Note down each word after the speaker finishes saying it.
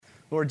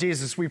Lord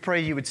Jesus, we pray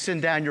you would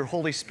send down your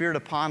Holy Spirit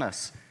upon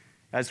us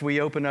as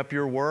we open up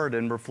your word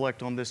and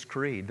reflect on this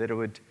creed, that it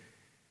would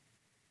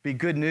be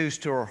good news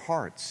to our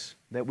hearts,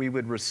 that we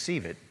would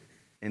receive it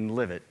and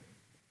live it.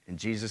 In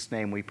Jesus'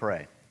 name we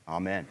pray.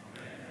 Amen.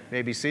 You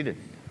may be seated.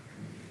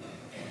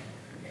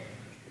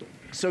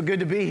 So good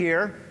to be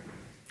here.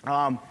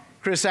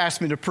 Chris asked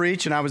me to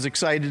preach, and I was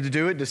excited to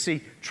do it, to see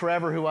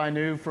Trevor, who I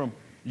knew from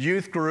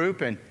youth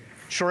group, and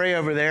Trey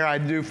over there I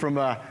knew from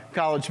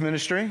college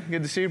ministry.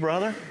 Good to see you,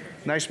 brother.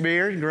 Nice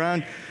beard,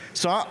 grown.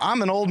 So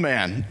I'm an old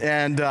man,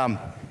 and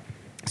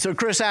so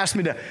Chris asked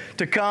me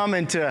to come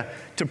and to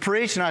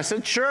preach, and I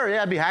said, sure,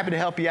 yeah, I'd be happy to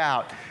help you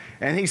out.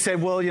 And he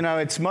said, well, you know,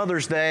 it's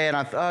Mother's Day, and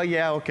I thought, oh,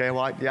 yeah, okay,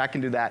 well, I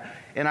can do that.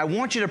 And I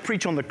want you to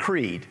preach on the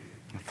creed.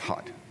 I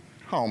thought,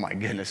 oh, my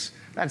goodness,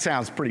 that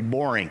sounds pretty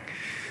boring.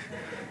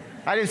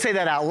 I didn't say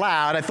that out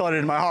loud. I thought it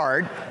in my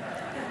heart.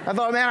 I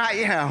thought,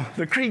 man,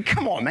 the creed,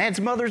 come on, man, it's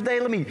Mother's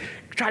Day. Let me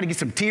try to get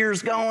some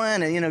tears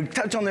going and,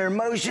 touch on their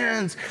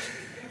emotions.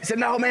 He said,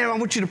 no, man, I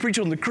want you to preach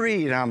on the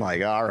creed. And I'm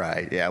like, all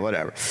right, yeah,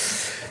 whatever.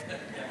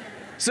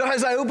 So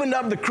as I opened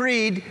up the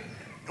creed,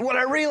 what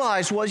I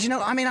realized was,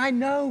 I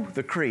know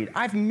the creed.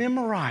 I've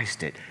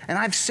memorized it, and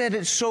I've said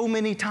it so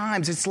many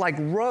times. It's like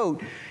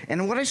rote.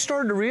 And what I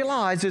started to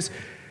realize is,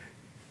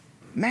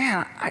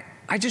 man,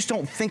 I just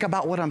don't think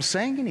about what I'm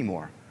saying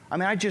anymore.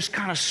 I just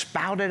kind of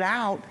spout it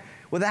out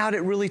without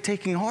it really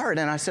taking heart.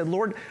 And I said,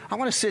 Lord, I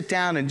want to sit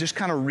down and just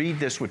kind of read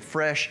this with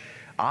fresh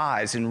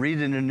eyes and read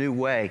it in a new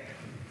way.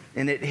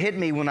 And it hit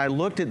me when I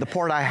looked at the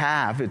part I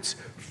have. It's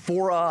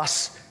for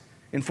us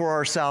and for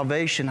our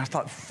salvation. I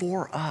thought,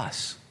 for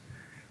us.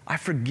 I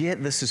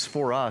forget this is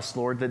for us,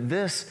 Lord, that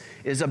this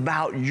is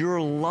about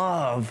your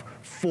love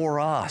for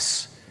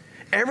us.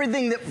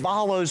 Everything that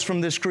follows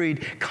from this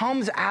creed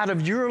comes out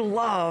of your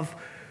love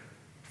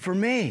for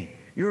me,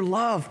 your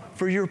love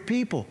for your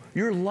people,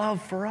 your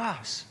love for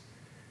us.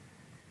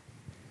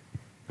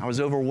 I was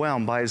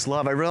overwhelmed by his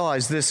love. I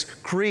realized this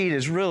creed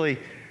is really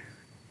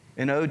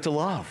an ode to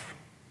love.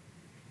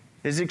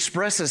 It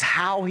expresses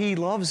how he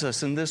loves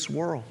us in this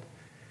world.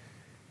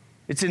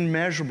 It's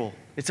immeasurable.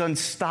 It's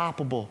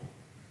unstoppable.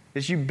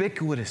 It's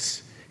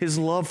ubiquitous. His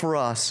love for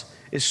us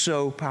is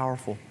so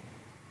powerful.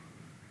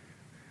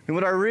 And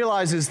what I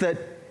realize is that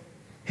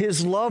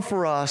his love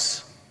for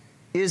us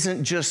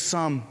isn't just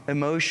some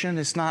emotion.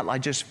 It's not I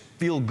just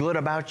feel good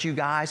about you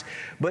guys,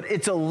 but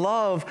it's a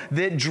love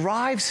that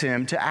drives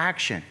him to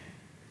action.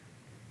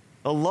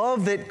 A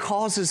love that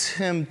causes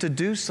him to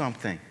do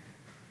something.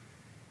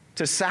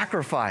 To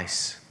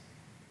sacrifice,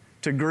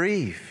 to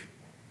grieve,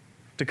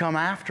 to come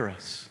after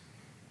us.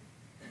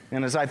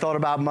 And as I thought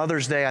about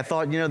Mother's Day, I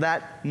thought,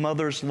 that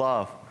mother's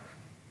love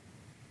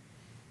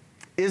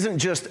isn't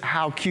just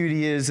how cute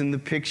he is in the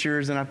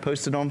pictures, and I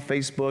posted on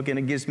Facebook, and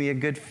it gives me a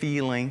good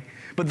feeling.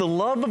 But the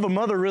love of a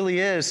mother really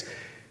is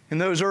in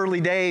those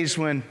early days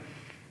when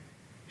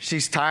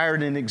she's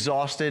tired and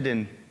exhausted,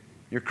 and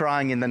you're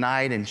crying in the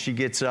night, and she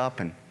gets up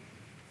and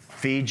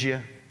feeds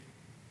you,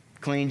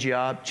 cleans you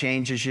up,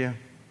 changes you.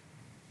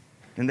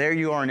 And there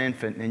you are, an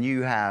infant, and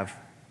you have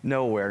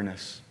no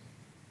awareness.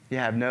 You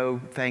have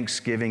no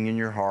thanksgiving in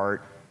your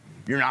heart.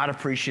 You're not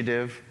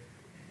appreciative.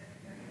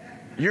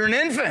 You're an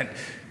infant.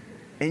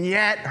 And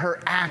yet her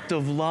act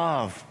of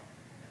love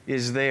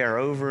is there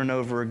over and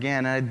over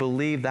again. And I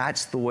believe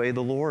that's the way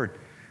the Lord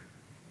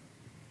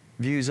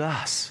views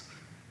us.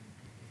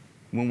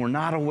 When we're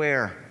not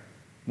aware,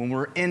 when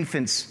we're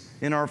infants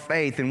in our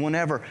faith, and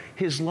whenever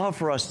his love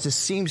for us just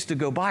seems to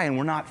go by and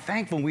we're not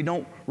thankful, we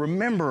don't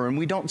remember and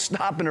we don't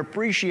stop and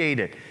appreciate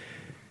it.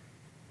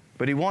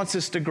 But he wants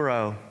us to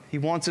grow. He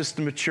wants us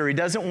to mature. He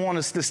doesn't want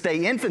us to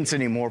stay infants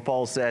anymore,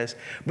 Paul says,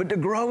 but to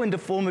grow into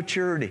full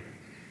maturity,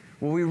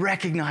 where we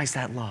recognize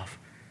that love,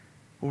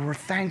 where we're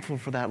thankful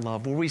for that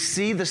love, where we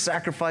see the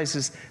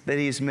sacrifices that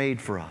he has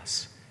made for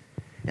us.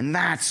 And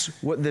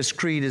that's what this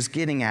creed is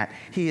getting at.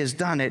 He has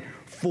done it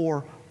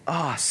for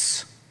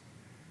us.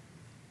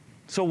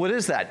 So what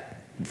is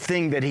that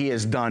thing that he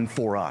has done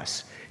for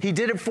us? He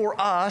did it for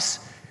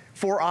us,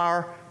 for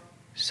our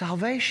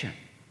salvation.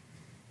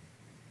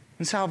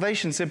 And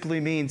salvation simply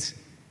means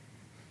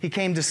he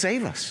came to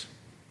save us.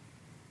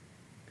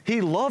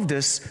 He loved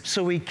us,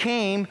 so he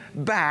came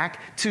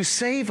back to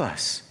save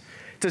us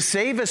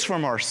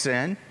from our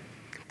sin,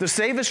 to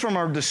save us from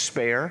our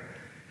despair,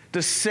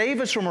 to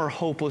save us from our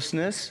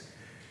hopelessness,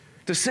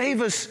 to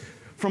save us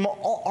from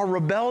our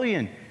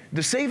rebellion,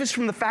 to save us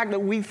from the fact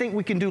that we think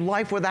we can do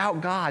life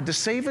without God, to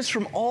save us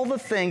from all the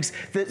things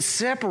that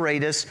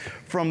separate us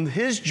from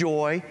his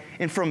joy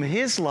and from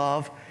his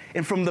love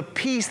and from the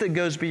peace that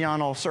goes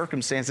beyond all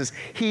circumstances.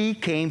 He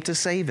came to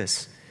save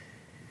us.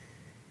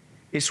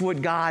 It's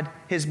what God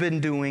has been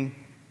doing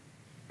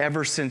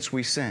ever since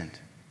we sinned.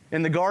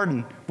 In the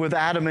garden with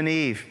Adam and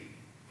Eve,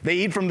 they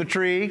eat from the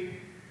tree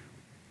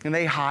and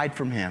they hide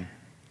from him.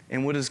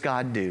 And what does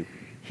God do?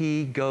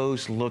 He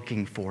goes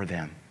looking for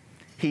them.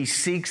 He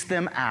seeks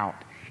them out.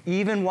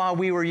 Even while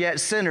we were yet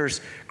sinners,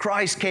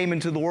 Christ came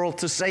into the world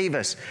to save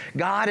us.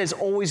 God has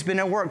always been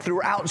at work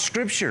throughout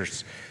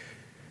Scriptures.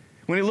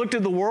 When he looked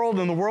at the world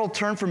and the world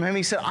turned from him,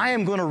 he said, I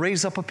am going to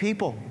raise up a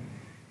people,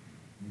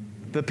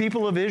 the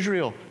people of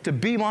Israel, to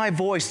be my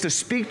voice, to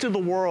speak to the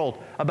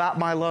world about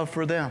my love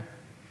for them.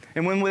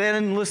 And when we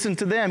didn't listen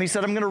to them, he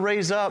said, I'm going to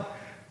raise up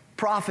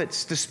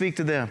prophets to speak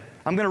to them.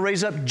 I'm going to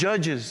raise up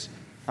judges.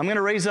 I'm going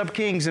to raise up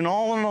kings. And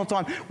all in all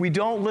time, we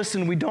don't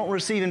listen, we don't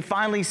receive. And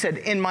finally he said,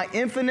 in my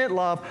infinite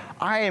love,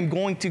 I am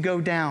going to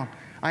go down.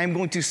 I am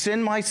going to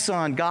send my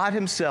Son, God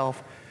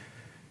himself,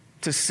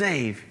 to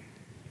save,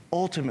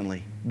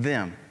 ultimately,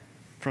 them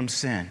from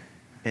sin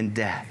and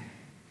death.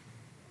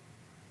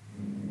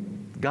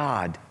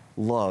 God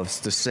loves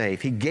to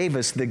save. He gave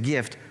us the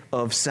gift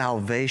of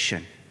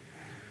salvation.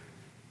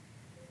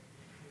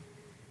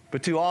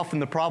 But too often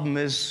the problem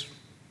is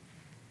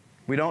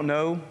we don't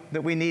know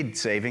that we need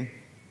saving.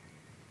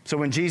 So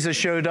when Jesus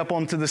showed up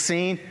onto the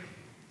scene,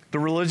 the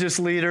religious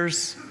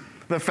leaders,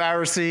 the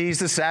Pharisees,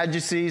 the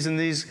Sadducees, and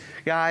these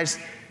guys,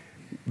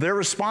 their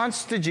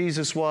response to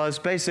Jesus was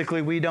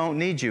basically, we don't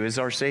need you as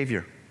our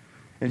Savior.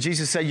 And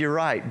Jesus said, you're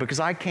right, because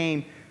I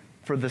came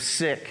for the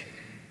sick,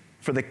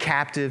 for the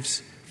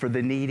captives, for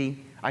the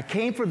needy. I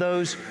came for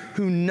those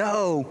who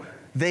know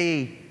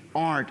they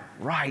aren't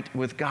right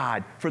with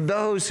God, for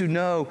those who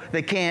know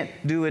they can't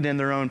do it in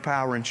their own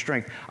power and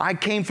strength. I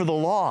came for the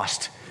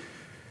lost.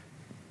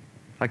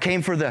 I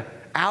came for the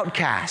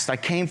outcast. I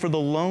came for the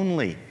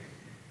lonely.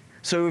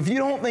 So if you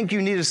don't think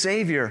you need a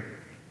Savior,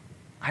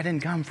 I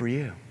didn't come for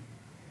you.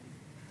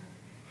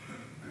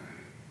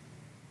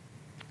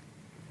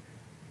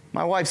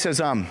 My wife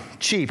says I'm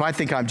cheap. I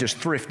think I'm just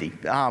thrifty.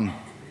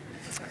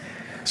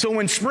 So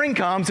when spring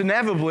comes,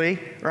 inevitably,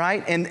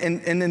 right, and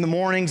in the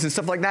mornings and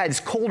stuff like that,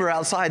 it's colder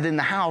outside than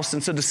the house.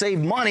 And so to save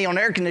money on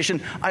air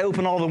conditioning, I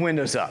open all the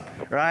windows up,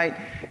 right?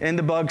 And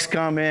the bugs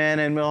come in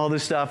and all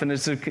this stuff, and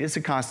it's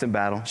a constant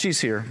battle. She's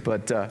here,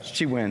 but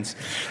she wins.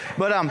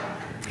 But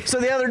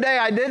so the other day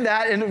I did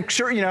that, and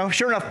sure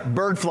enough,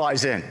 bird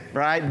flies in,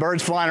 right?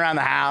 Birds flying around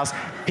the house,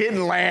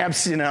 hitting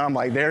lamps. I'm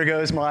like, there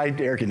goes my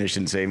air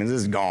conditioning savings.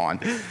 This is gone.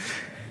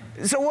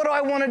 So what do I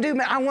want to do,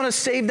 man? I want to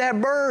save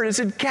that bird. It's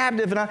a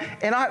captive.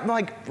 And I'm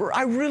like,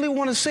 I really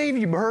want to save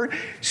you, bird.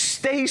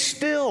 Stay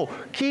still.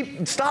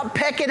 Stop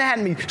pecking at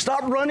me.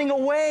 Stop running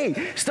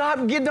away.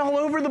 Stop getting all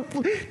over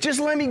just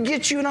let me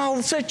get you and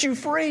I'll set you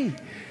free.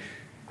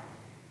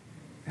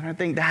 And I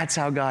think that's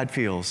how God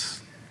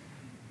feels.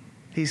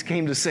 He's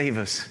came to save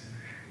us.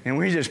 And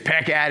we just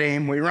peck at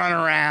him. We run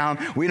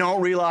around. We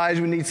don't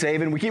realize we need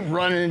saving. We keep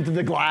running into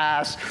the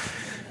glass.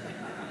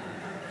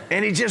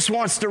 And he just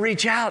wants to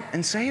reach out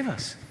and save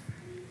us.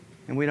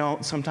 And we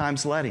don't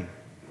sometimes let him.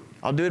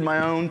 I'll do it in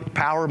my own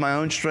power, my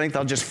own strength.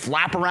 I'll just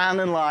flap around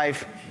in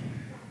life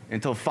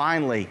until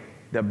finally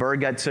that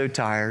bird got so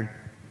tired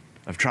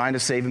of trying to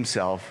save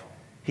himself,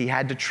 he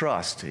had to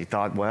trust. He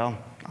thought, well,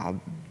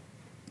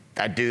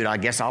 that dude, I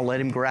guess I'll let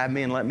him grab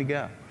me and let me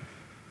go.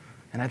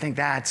 And I think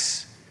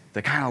that's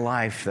the kind of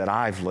life that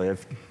I've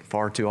lived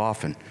far too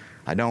often.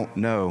 I don't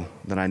know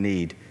that I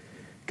need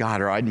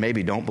God, or I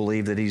maybe don't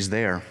believe that he's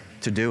there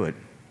to do it.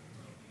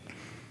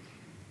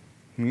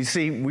 You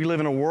see, we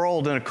live in a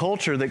world and a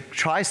culture that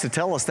tries to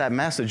tell us that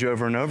message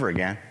over and over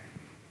again.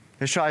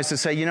 It tries to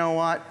say, you know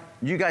what?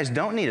 You guys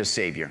don't need a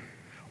Savior.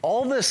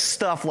 All this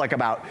stuff like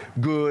about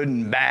good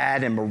and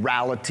bad and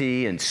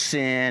morality and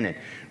sin and,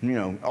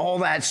 all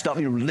that stuff,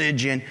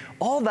 religion,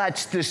 all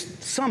that's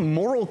just some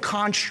moral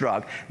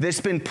construct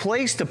that's been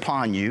placed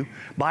upon you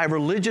by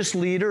religious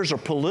leaders or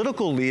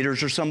political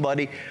leaders or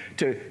somebody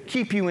to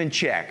keep you in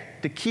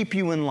check, to keep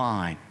you in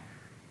line.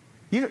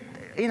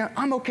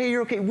 I'm okay,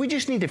 you're okay. We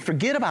just need to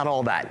forget about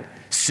all that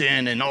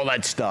sin and all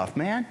that stuff,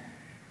 man.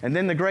 And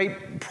then the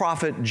great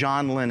prophet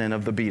John Lennon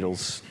of the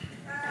Beatles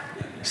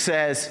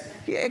says,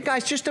 yeah,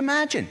 guys, just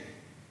imagine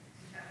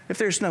if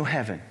there's no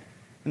heaven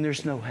and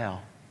there's no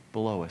hell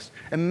below us.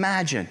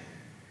 Imagine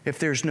if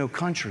there's no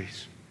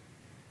countries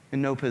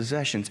and no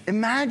possessions.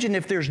 Imagine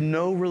if there's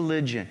no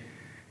religion.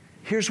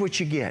 Here's what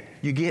you get.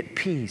 You get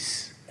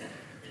peace.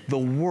 The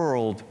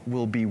world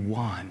will be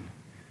one,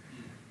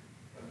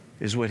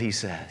 is what he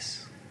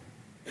says.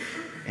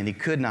 And he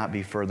could not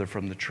be further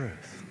from the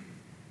truth.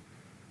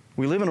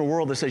 We live in a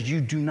world that says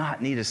you do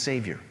not need a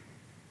Savior.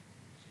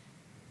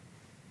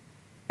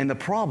 And the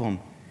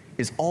problem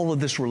is all of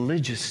this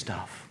religious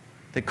stuff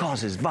that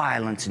causes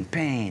violence and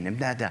pain and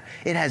that.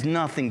 It has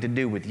nothing to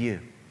do with you.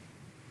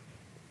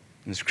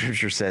 And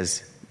Scripture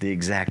says the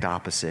exact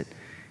opposite.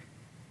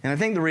 And I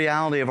think the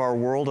reality of our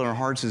world and our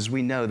hearts is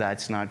we know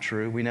that's not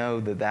true. We know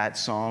that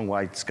song,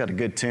 while it's got a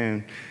good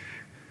tune,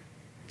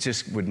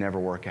 just would never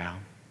work out.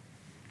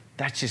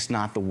 That's just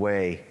not the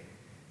way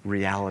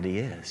reality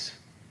is.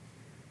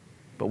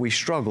 But we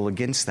struggle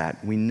against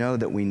that. We know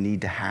that we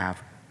need to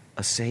have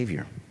a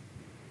Savior.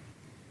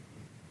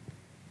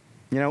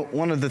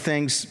 One of the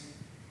things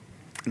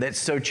that's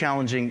so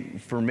challenging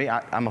for me,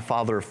 I'm a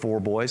father of 4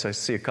 boys. I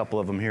see a couple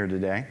of them here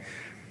today.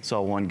 Saw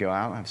one go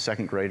out. I have a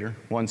 2nd grader.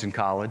 One's in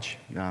college.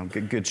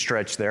 Good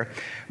stretch there.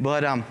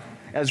 But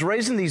as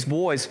raising these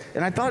boys,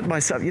 and I thought to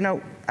myself,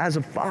 as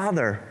a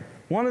father,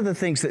 one of the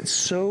things that's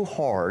so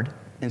hard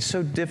and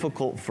so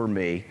difficult for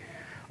me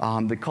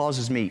that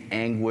causes me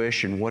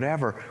anguish and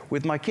whatever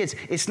with my kids.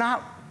 It's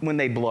not when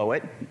they blow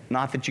it,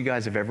 not that you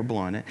guys have ever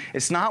blown it.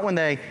 It's not when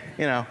they,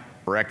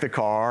 wreck the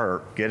car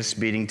or get a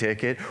speeding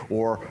ticket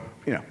or,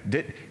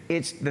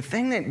 it's the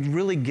thing that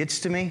really gets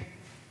to me,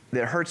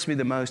 that hurts me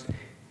the most,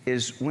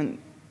 is when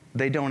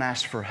they don't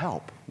ask for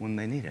help when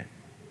they need it.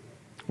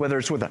 Whether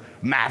it's with a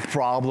math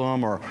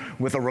problem or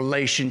with a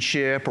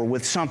relationship or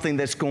with something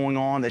that's going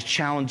on that's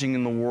challenging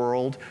in the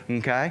world,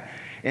 okay?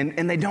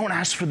 And they don't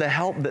ask for the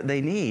help that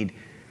they need.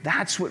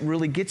 That's what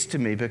really gets to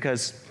me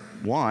because,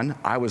 one,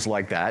 I was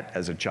like that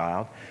as a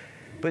child.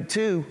 But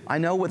two, I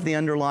know what the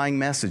underlying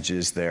message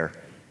is there.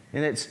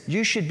 And it's,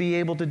 you should be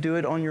able to do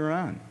it on your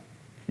own.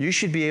 You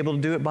should be able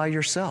to do it by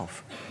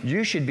yourself.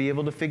 You should be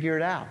able to figure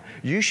it out.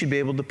 You should be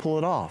able to pull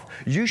it off.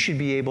 You should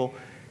be able,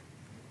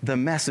 the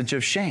message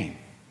of shame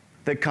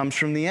that comes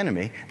from the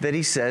enemy that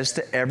he says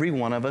to every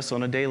one of us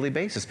on a daily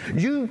basis.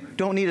 You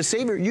don't need a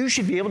savior. You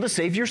should be able to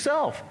save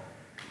yourself.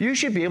 You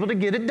should be able to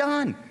get it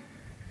done.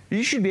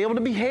 You should be able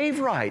to behave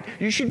right.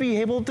 You should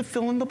be able to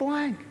fill in the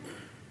blank.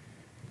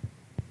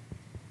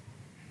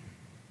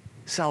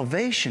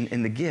 Salvation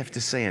in the gift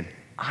is saying,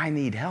 I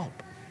need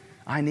help.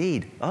 I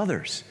need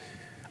others.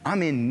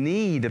 I'm in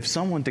need of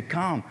someone to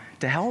come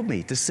to help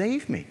me, to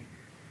save me.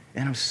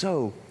 And I'm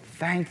so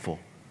thankful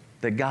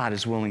that God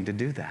is willing to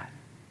do that.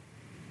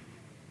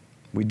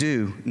 We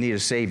do need a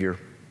Savior,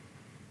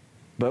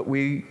 but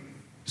we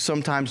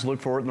sometimes look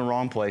for it in the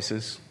wrong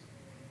places.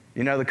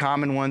 The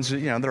common ones,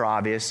 they're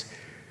obvious.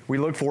 We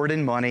look for it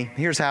in money.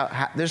 This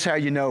is how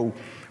you know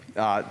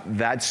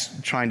that's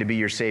trying to be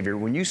your Savior.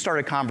 When you start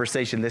a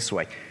conversation this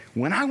way,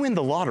 when I win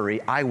the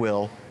lottery, I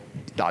will ...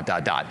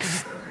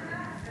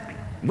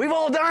 We've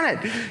all done it.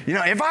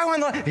 If I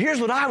won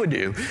here's what I would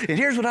do, and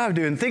here's what I would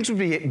do, and things would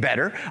be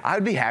better. I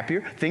would be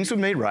happier. Things would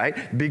be made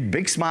right.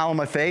 Big smile on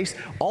my face.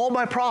 All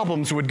my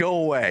problems would go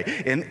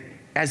away, and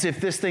as if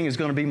this thing is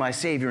going to be my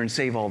Savior and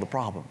save all the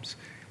problems.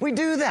 We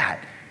do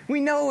that. We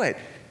know it.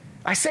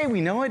 I say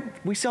we know it.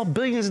 We sell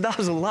billions of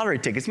dollars of lottery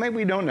tickets. Maybe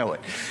we don't know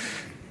it.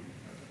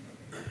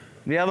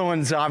 The other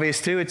one's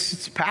obvious too.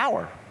 It's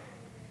power,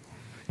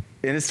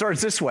 and it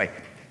starts this way.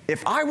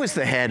 If I was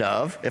the head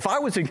of, if I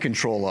was in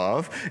control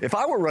of, if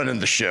I were running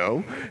the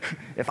show,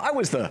 if I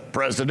was the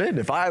president,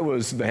 if I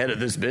was the head of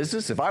this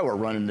business, if I were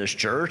running this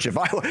church,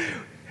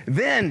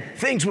 then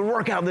things would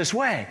work out this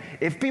way.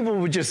 If people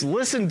would just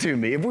listen to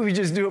me, if we would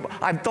just do it,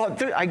 I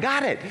thought, I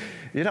got it.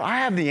 I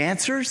have the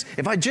answers.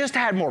 If I just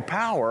had more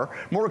power,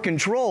 more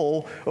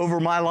control over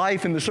my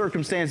life and the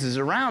circumstances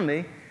around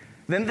me,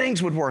 then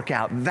things would work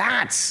out.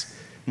 That's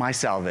my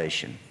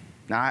salvation.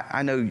 Now,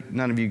 I know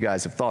none of you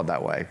guys have thought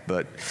that way,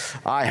 but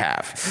I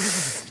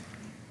have.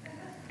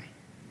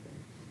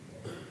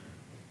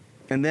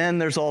 And then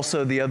there's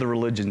also the other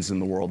religions in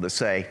the world that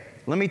say,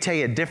 let me tell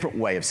you a different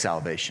way of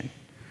salvation.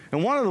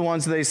 And one of the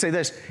ones, they say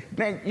this,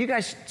 man, you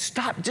guys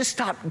just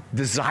stop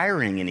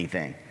desiring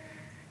anything.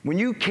 When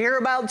you care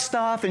about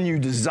stuff and you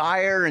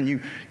desire and you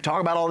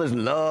talk about all this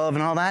love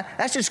and all that,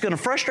 that's just going to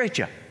frustrate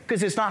you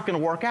because it's not going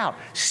to work out.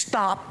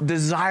 Stop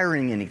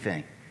desiring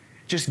anything.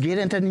 Just get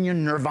into your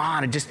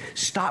nirvana. Just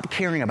stop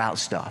caring about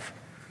stuff.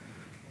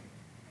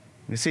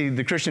 You see,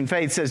 the Christian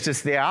faith says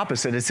just the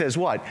opposite. It says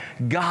what?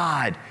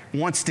 God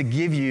wants to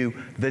give you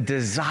the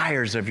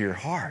desires of your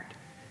heart.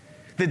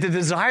 That the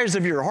desires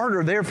of your heart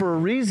are there for a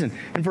reason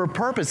and for a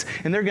purpose,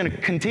 and they're going to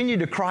continue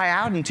to cry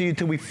out into you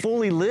till we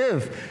fully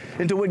live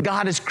into what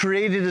God has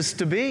created us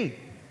to be.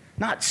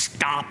 Not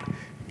stop,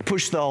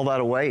 push all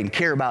that away and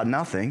care about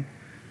nothing.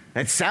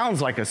 It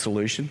sounds like a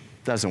solution.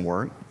 Doesn't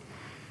work.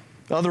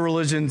 Other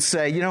religions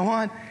say, you know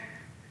what?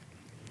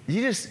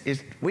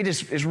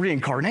 It's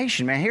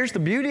reincarnation, man. Here's the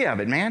beauty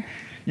of it, man.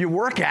 You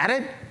work at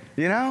it,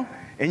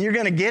 and you're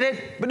going to get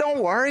it. But don't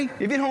worry.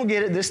 If you don't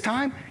get it this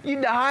time,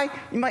 you die.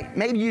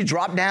 Maybe you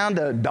drop down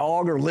to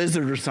dog or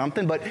lizard or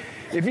something. But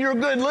if you're a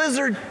good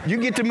lizard, you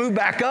get to move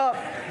back up.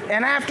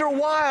 And after a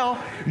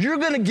while, you're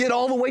going to get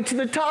all the way to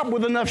the top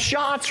with enough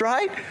shots,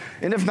 right?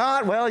 And if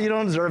not, well, you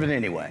don't deserve it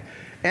anyway.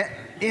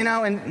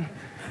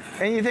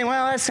 And you think,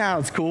 well, that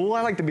sounds cool.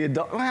 I like to be a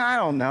dog. Well, I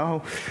don't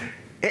know.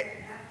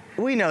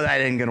 We know that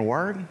ain't going to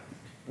work.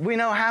 We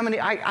know how many,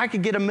 I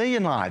could get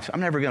 1,000,000 lives. I'm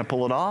never going to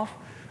pull it off.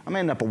 I'm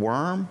ending up a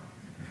worm.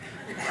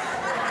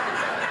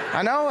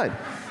 I know it.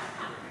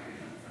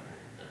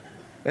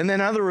 And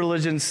then other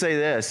religions say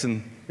this,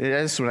 and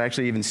this one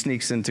actually even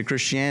sneaks into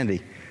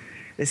Christianity.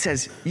 It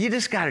says, you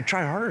just got to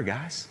try harder,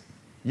 guys.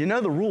 You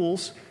know the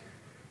rules.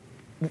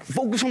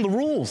 Focus on the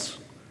rules.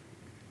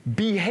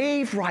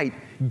 Behave right.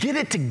 Get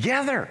it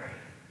together.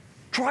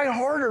 Try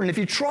harder. And if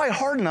you try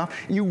hard enough,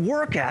 and you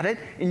work at it,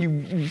 and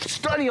you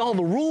study all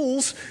the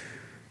rules,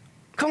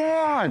 come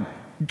on,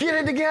 get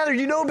it together.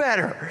 You know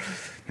better.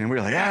 And we're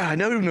like, yeah, I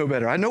know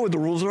better. I know what the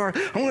rules are.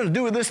 I'm going to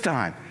do it this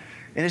time.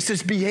 And it's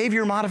this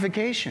behavior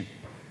modification.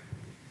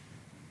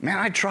 Man,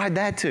 I tried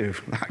that too.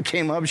 I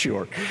came up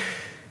short.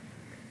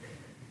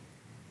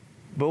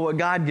 But what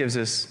God gives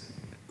us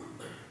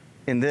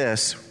in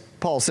this,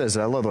 Paul says it.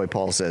 I love the way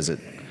Paul says it.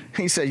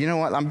 He said, you know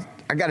what?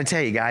 I got to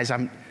tell you guys,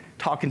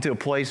 talking to a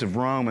place of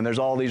Rome, and there's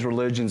all these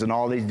religions and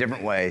all these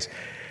different ways.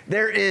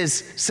 There is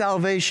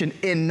salvation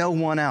in no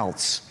one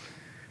else.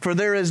 For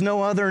there is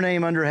no other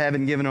name under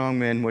heaven given among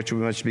men which we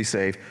must be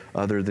saved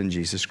other than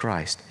Jesus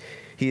Christ.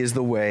 He is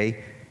the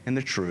way and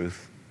the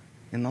truth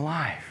and the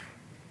life.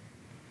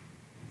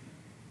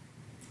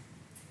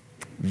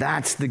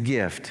 That's the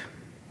gift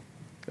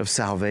of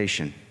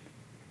salvation.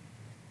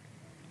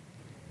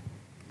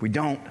 We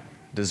don't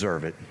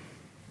deserve it.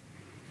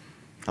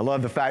 I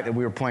love the fact that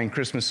we were playing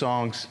Christmas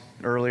songs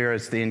earlier.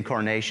 It's the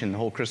incarnation, the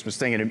whole Christmas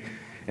thing.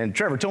 And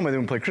Trevor told me they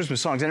would play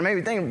Christmas songs, and it made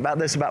me think about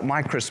this about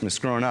my Christmas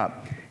growing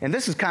up. And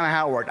this is kind of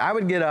how it worked. I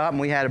would get up, and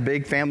we had a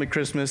big family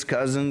Christmas,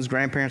 cousins,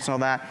 grandparents, and all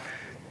that.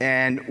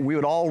 And we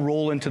would all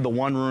roll into the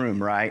one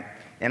room, right?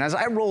 And as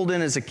I rolled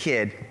in as a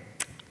kid,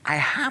 I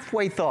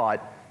halfway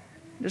thought,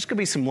 there's going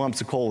to be some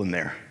lumps of coal in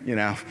there, you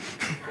know.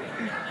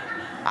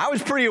 I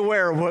was pretty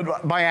aware of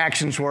what my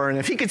actions were, and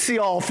if he could see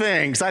all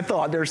things, I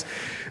thought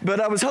but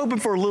I was hoping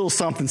for a little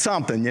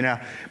something, you know.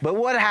 But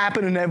what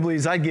happened inevitably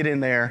is I'd get in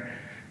there,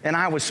 and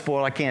I was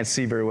spoiled. I can't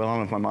see very well. I don't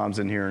know if my mom's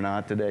in here or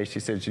not today. She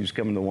said she was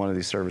coming to one of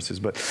these services,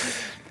 but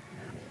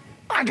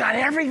I got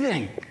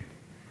everything,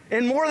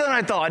 and more than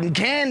I thought, and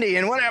candy,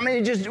 and what, I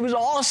mean, it was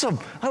awesome.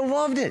 I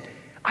loved it.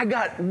 I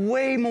got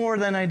way more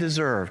than I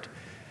deserved.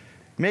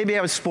 Maybe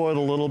I was spoiled a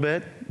little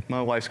bit.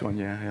 My wife's going,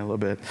 yeah, a little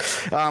bit.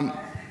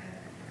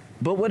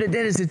 But what it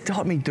did is it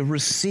taught me to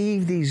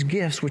receive these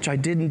gifts which I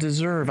didn't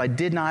deserve. I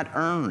did not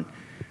earn.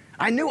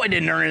 I knew I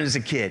didn't earn it as a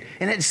kid.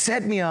 And it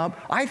set me up,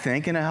 I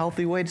think, in a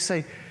healthy way to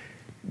say,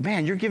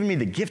 man, you're giving me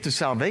the gift of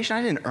salvation.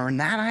 I didn't earn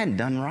that. I hadn't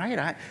done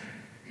right.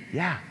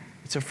 Yeah,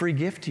 it's a free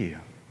gift to you.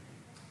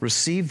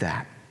 Receive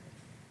that.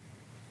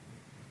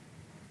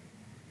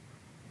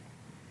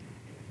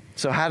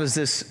 So how does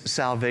this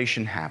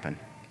salvation happen?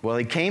 Well,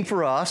 he came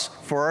for us,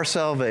 for our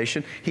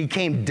salvation. He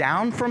came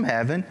down from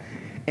heaven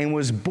and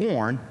was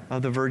born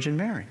of the Virgin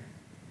Mary.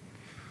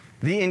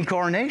 The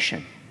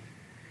incarnation.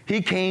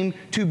 He came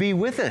to be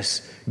with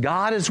us.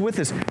 God is with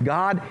us.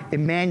 God,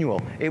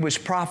 Emmanuel. It was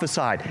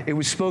prophesied. It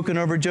was spoken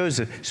over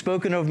Joseph,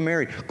 spoken over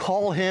Mary.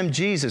 Call him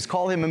Jesus.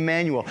 Call him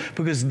Emmanuel,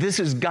 because this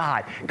is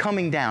God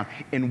coming down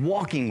and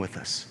walking with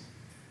us.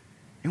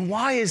 And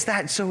why is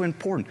that so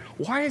important?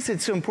 Why is it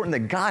so important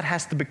that God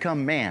has to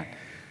become man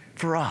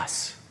for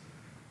us?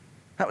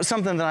 That was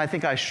something that I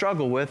think I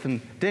struggled with and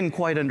didn't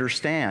quite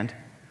understand.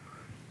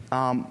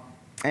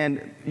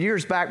 And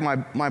years back,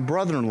 my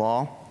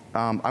brother-in-law,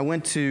 I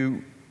went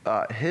to,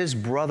 his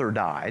brother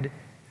died,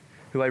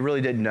 who I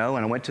really didn't know,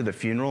 and I went to the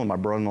funeral, and my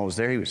brother-in-law was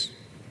there. He was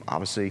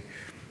obviously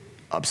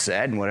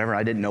upset and whatever.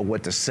 I didn't know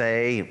what to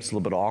say. It was a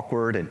little bit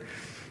awkward, and,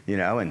 you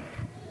know, and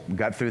we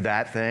got through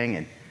that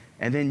thing.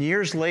 And then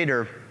years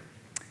later,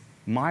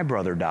 my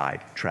brother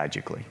died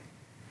tragically.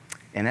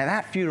 And at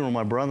that funeral,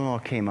 my brother-in-law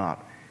came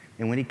up.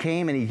 And when he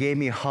came and he gave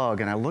me a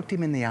hug, and I looked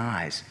him in the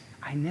eyes,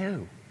 I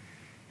knew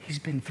he's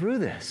been through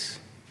this.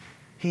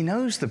 He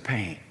knows the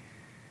pain.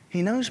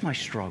 He knows my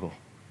struggle.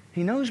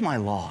 He knows my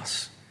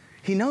loss.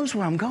 He knows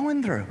what I'm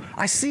going through.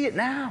 I see it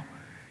now.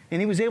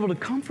 And he was able to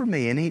comfort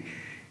me. And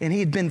he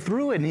had been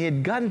through it, and he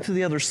had gotten to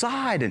the other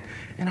side.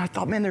 And I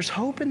thought, man, there's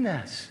hope in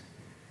this.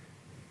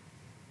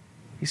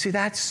 You see,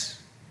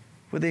 that's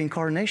what the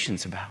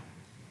incarnation's about.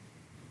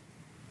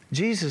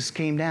 Jesus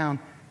came down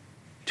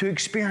to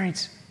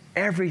experience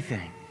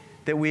everything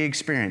that we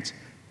experience,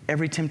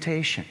 every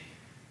temptation.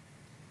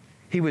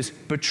 He was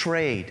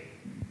betrayed.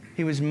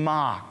 He was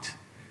mocked.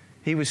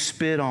 He was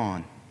spit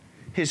on.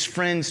 His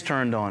friends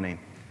turned on him.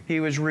 He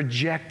was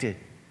rejected.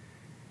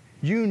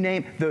 You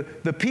name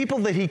the people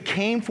that he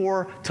came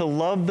for to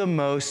love the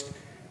most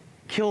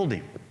killed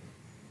him.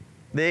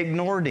 They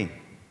ignored him.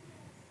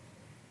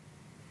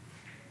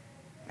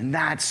 And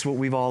that's what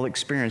we've all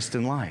experienced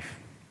in life.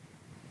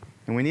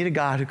 And we need a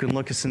God who can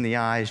look us in the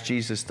eye as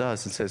Jesus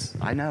does and says,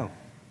 I know.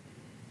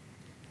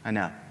 I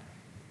know.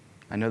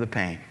 I know the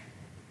pain.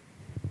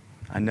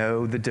 I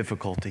know the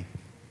difficulty.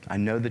 I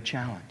know the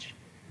challenge.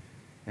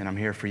 And I'm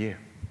here for you.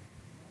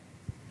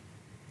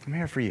 I'm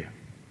here for you.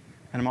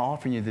 And I'm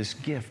offering you this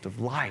gift of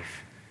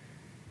life,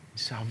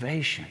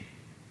 salvation.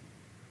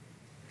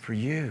 For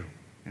you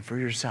and for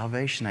your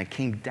salvation, I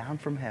came down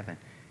from heaven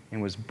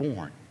and was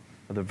born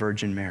of the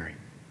Virgin Mary.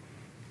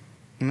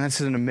 And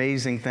that's an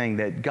amazing thing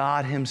that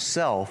God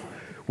himself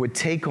would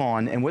take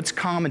on. And what's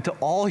common to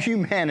all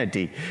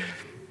humanity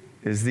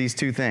is these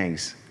two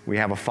things. We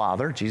have a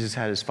father. Jesus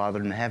had his father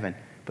in heaven.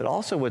 But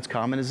also what's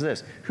common is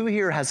this. Who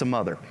here has a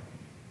mother?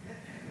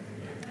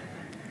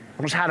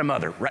 Almost had a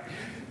mother, right?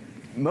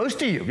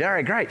 Most of you. All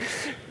right, great.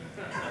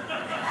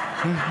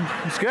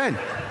 It's good.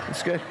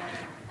 It's good.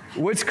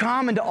 What's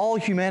common to all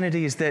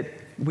humanity is that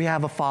we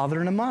have a father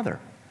and a mother.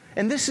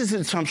 And this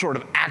isn't some sort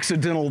of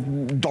accidental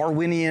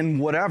Darwinian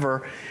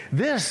whatever.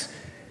 This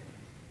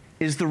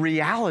is the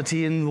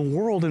reality in the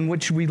world in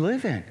which we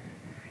live in.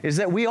 Is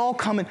that we all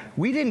come in.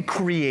 We didn't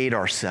create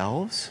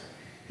ourselves.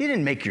 You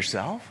didn't make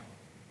yourself.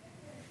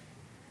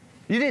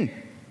 You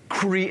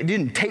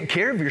didn't take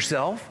care of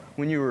yourself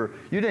when you were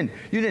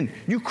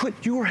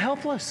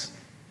helpless.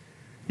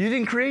 You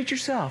didn't create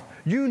yourself.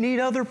 You need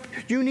others.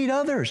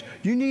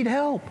 You need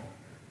help.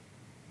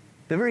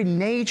 The very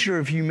nature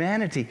of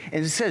humanity.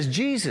 And it says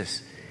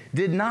Jesus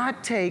did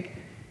not take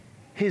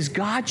his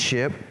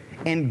godship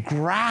and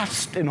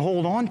grasp and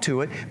hold on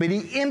to it, but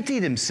he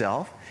emptied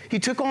himself. He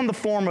took on the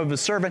form of a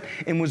servant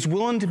and was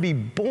willing to be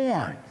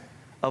born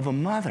of a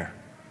mother,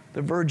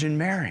 the Virgin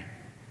Mary,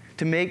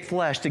 to make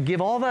flesh, to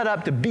give all that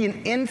up, to be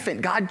an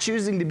infant, God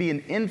choosing to be an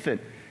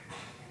infant,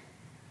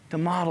 to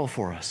model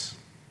for us.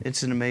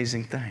 It's an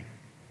amazing thing.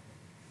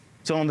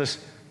 So on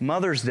this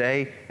Mother's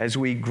Day, as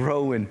we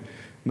grow and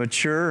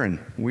mature and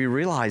we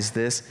realize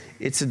this,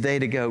 it's a day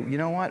to go, you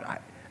know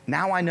what?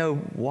 Now I know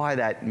why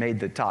that made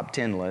the top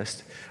 10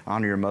 list.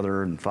 Honor your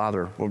mother and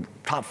father. Well,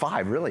 top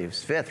 5, really. It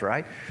was 5th,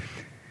 right?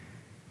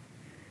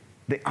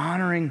 The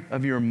honoring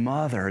of your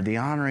mother, the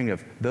honoring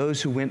of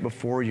those who went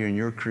before you in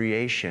your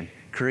creation,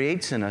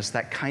 creates in us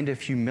that kind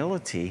of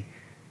humility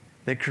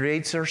that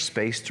creates our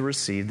space to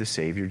receive the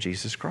Savior,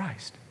 Jesus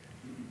Christ.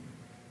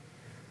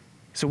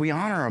 So we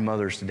honor our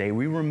mothers today.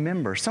 We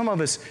remember. Some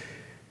of us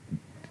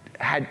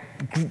had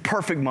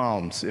perfect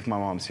moms, if my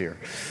mom's here.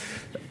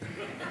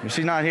 If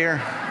she's not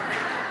here,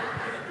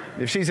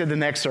 if she's at the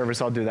next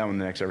service, I'll do that one in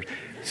the next service.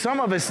 Some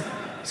of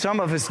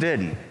us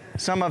didn't.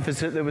 Some of us,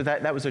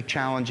 that was a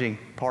challenging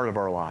part of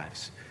our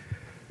lives.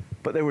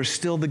 But there was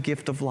still the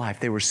gift of life.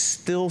 There was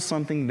still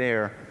something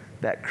there,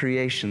 that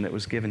creation that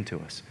was given to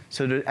us.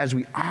 So as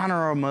we honor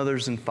our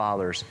mothers and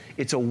fathers,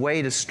 it's a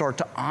way to start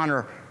to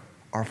honor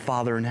our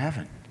Father in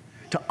heaven,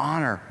 to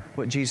honor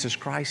what Jesus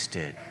Christ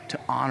did, to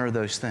honor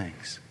those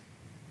things.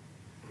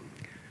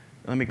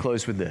 Let me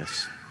close with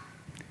this.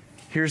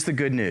 Here's the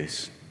good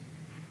news.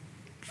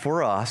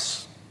 For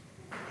us,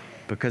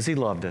 because he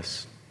loved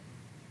us,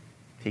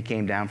 he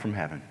came down from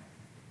heaven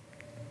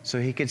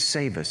so he could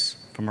save us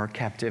from our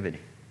captivity.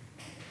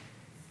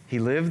 He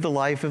lived the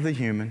life of the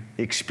human.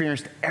 He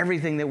experienced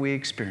everything that we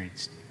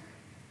experienced.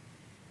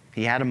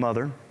 He had a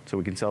mother, so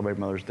we can celebrate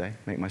Mother's Day,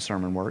 make my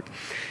sermon work.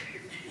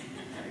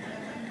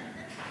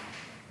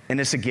 And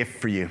it's a gift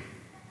for you,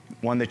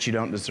 one that you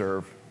don't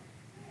deserve.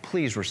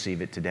 Please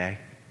receive it today.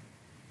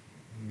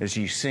 As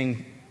you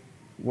sing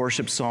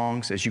worship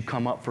songs, as you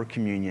come up for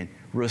communion,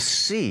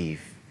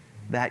 receive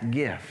that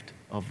gift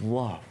of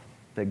love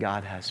that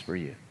God has for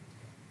you.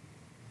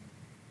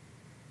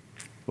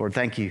 Lord,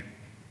 thank you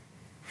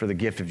for the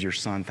gift of your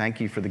Son.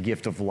 Thank you for the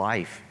gift of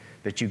life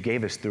that you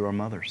gave us through our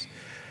mothers.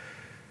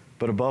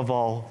 But above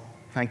all,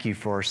 thank you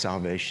for our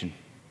salvation,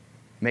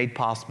 made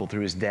possible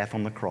through his death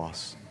on the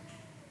cross,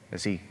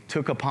 as he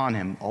took upon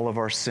him all of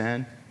our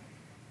sin,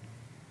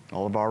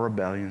 all of our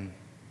rebellion,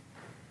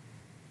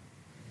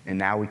 and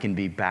now we can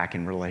be back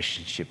in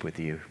relationship with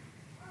you.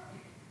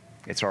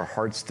 It's our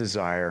heart's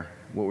desire,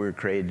 what we were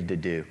created to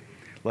do.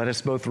 Let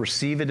us both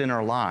receive it in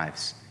our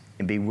lives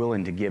and be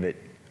willing to give it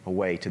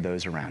away to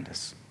those around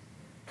us.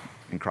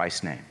 In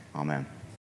Christ's name, amen.